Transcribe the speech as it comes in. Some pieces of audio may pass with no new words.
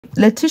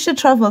Letitia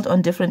traveled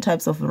on different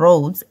types of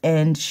roads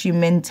and she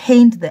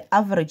maintained the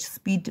average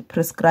speed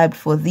prescribed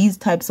for these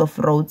types of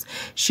roads.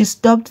 She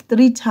stopped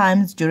 3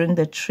 times during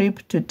the trip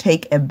to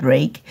take a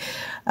break.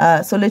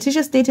 So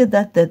Letitia stated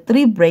that the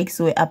 3 breaks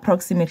were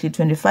approximately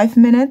 25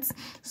 minutes.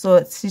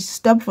 So she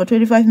stopped for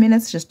 25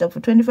 minutes, she stopped for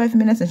 25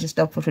 minutes, and she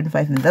stopped for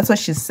 25 minutes. That's what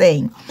she's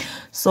saying.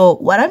 So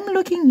what I'm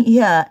looking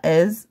here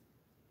is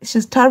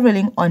she's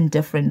traveling on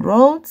different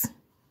roads.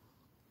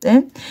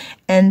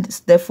 And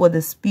therefore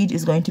the speed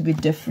is going to be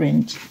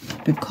different,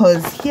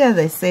 because here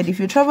they said if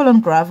you travel on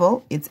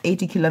gravel, it's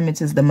 80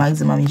 kilometers the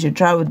maximum you should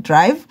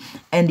drive,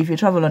 and if you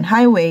travel on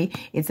highway,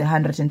 it's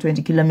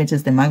 120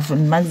 kilometers the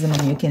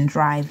maximum you can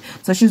drive.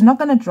 So she's not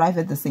going to drive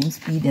at the same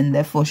speed, and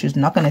therefore she's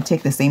not going to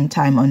take the same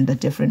time on the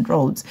different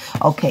roads.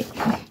 Okay,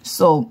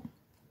 so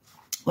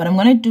what I'm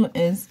going to do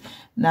is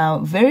now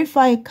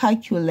verify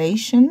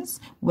calculations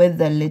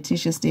whether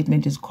Letitia's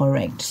statement is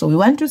correct. So we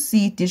want to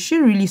see, did she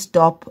really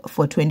stop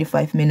for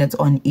 25 minutes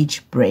on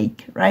each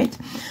break, right?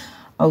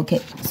 Okay,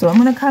 so I'm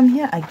going to come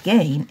here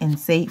again and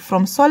say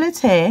from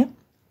Solitaire,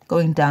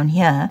 going down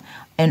here,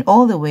 and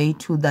all the way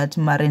to that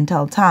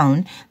Marental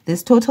town,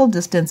 this total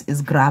distance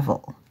is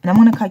gravel. And I'm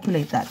going to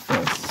calculate that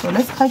first. So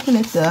let's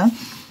calculate the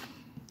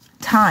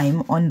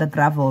time on the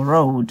gravel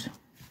road.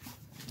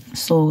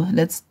 So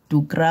let's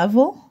do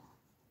gravel.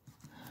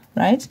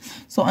 Right,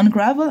 so on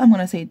gravel, I'm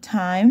going to say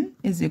time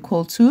is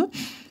equal to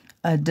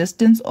a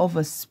distance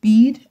over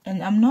speed,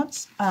 and I'm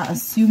not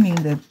assuming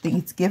that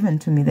it's given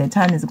to me that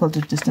time is equal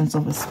to distance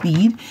over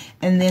speed,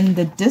 and then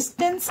the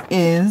distance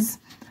is,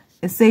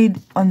 it said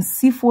on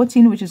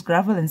C14, which is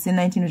gravel, and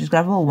C19, which is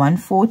gravel,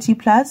 140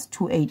 plus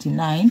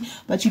 289,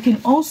 but you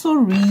can also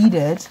read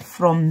it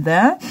from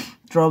the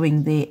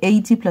drawing the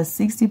 80 plus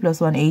 60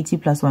 plus 180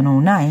 plus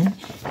 109,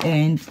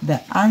 and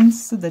the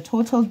answer, the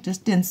total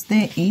distance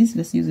there is,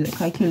 let's use a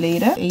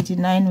calculator,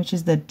 89, which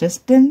is the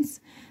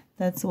distance,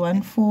 that's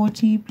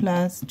 140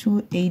 plus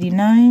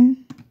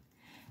 289,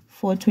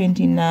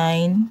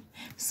 429.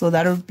 So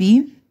that would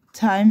be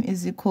time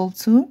is equal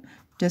to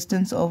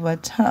distance over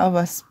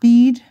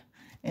speed,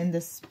 and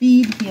the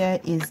speed here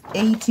is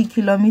 80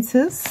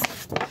 kilometers.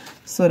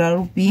 So that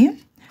would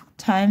be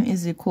time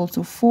is equal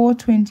to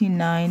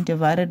 429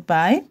 divided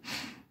by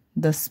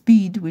the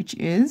speed, which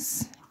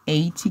is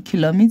 80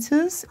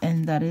 kilometers,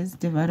 and that is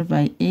divided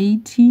by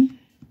 80,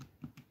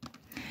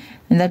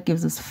 and that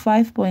gives us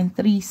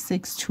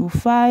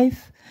 5.3625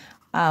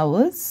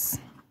 hours,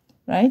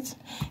 right?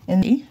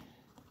 And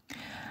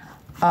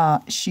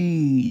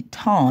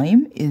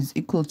time is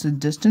equal to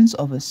distance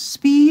over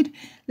speed.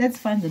 Let's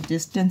find the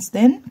distance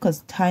then,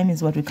 because time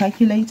is what we're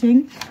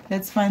calculating.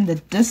 Let's find the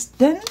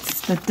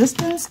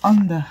distance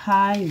on the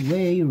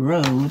highway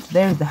road.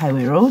 There's the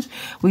highway road.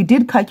 We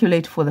did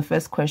calculate for the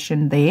first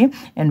question there,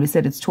 and we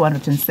said it's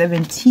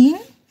 217.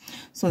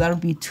 So that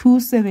would be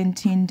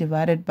 217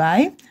 divided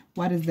by,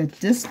 what is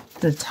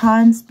the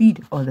time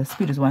speed? Oh, the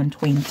speed is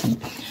 120.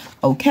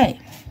 Okay,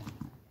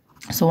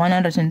 so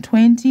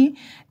 120,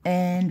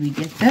 and we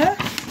get the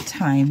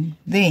time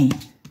there.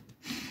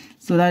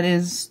 So that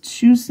is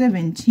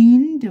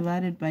 217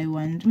 divided by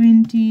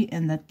 120,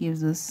 and that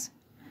gives us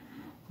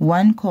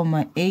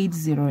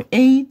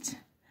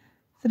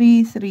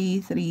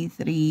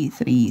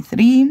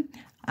 1,808,333333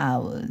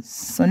 hours.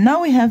 So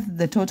now we have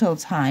the total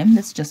time.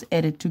 Let's just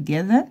add it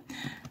together.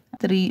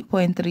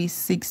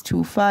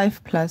 3.3625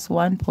 plus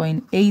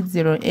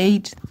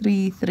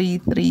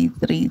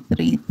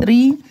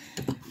 1.808,333333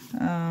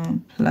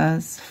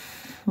 plus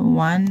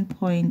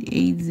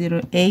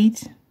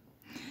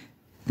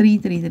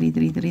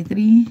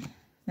 1.808,333333,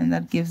 and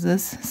that gives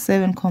us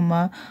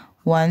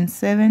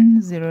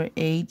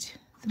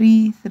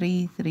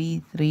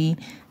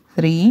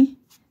 7,170833333,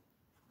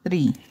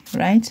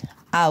 right,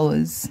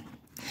 hours.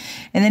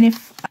 And then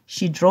if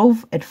she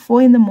drove at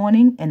 4 in the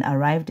morning and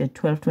arrived at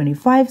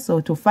 12:25,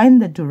 so to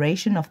find the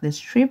duration of this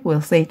trip,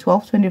 we'll say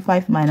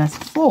 12:25 minus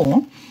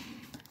 4.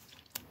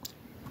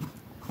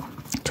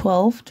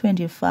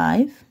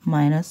 12:25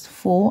 minus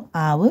 4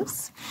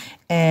 hours,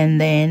 and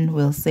then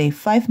we'll say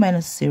 5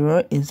 minus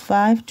 0 is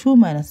 5, 2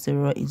 minus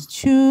 0 is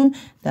 2,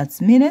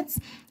 that's minutes,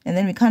 and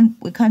then we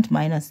can't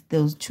minus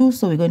those 2,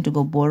 so we're going to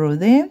go borrow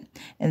there,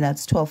 and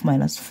that's 12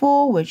 minus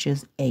 4, which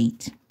is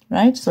 8,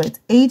 right? So it's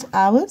 8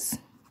 hours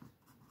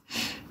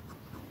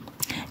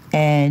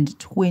and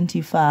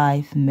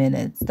 25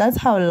 minutes. That's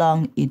how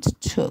long it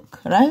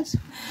took, right?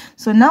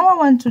 So now I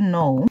want to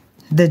know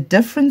the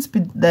difference,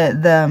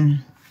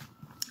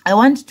 I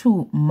want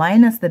to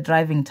minus the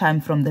driving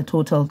time from the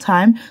total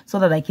time so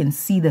that I can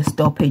see the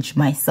stoppage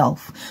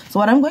myself. So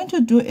what I'm going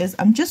to do is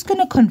I'm just going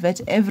to convert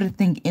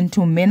everything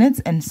into minutes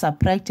and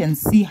subtract and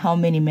see how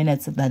many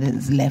minutes that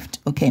is left.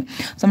 Okay,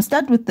 so I'm going to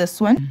start with this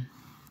one.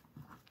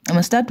 I'm going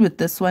to start with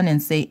this one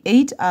and say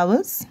 8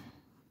 hours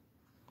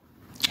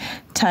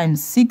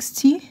times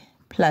 60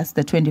 plus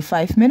the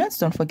 25 minutes.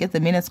 Don't forget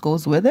the minutes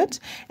goes with it.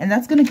 And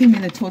that's going to give me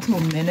the total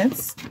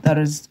minutes that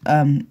is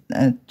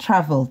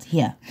traveled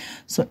here.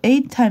 So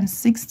 8 times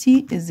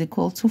 60 is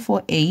equal to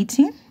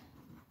 480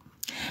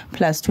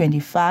 plus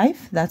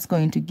 25. That's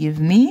going to give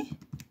me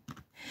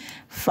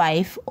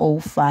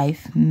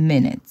 505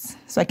 minutes.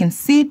 So I can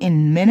see it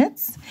in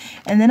minutes,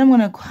 and then I'm going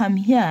to come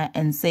here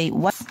and say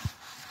what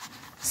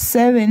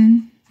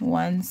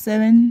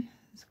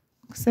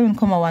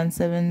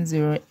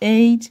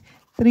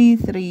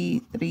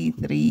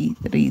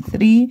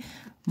 7,1708,333333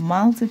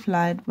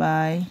 multiplied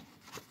by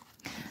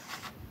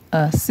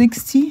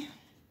 60,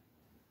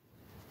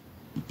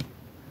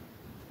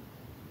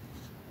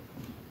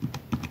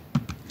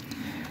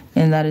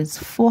 and that is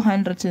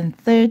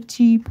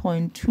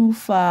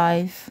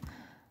 430.25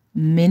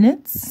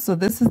 minutes. So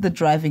this is the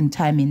driving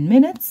time in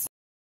minutes.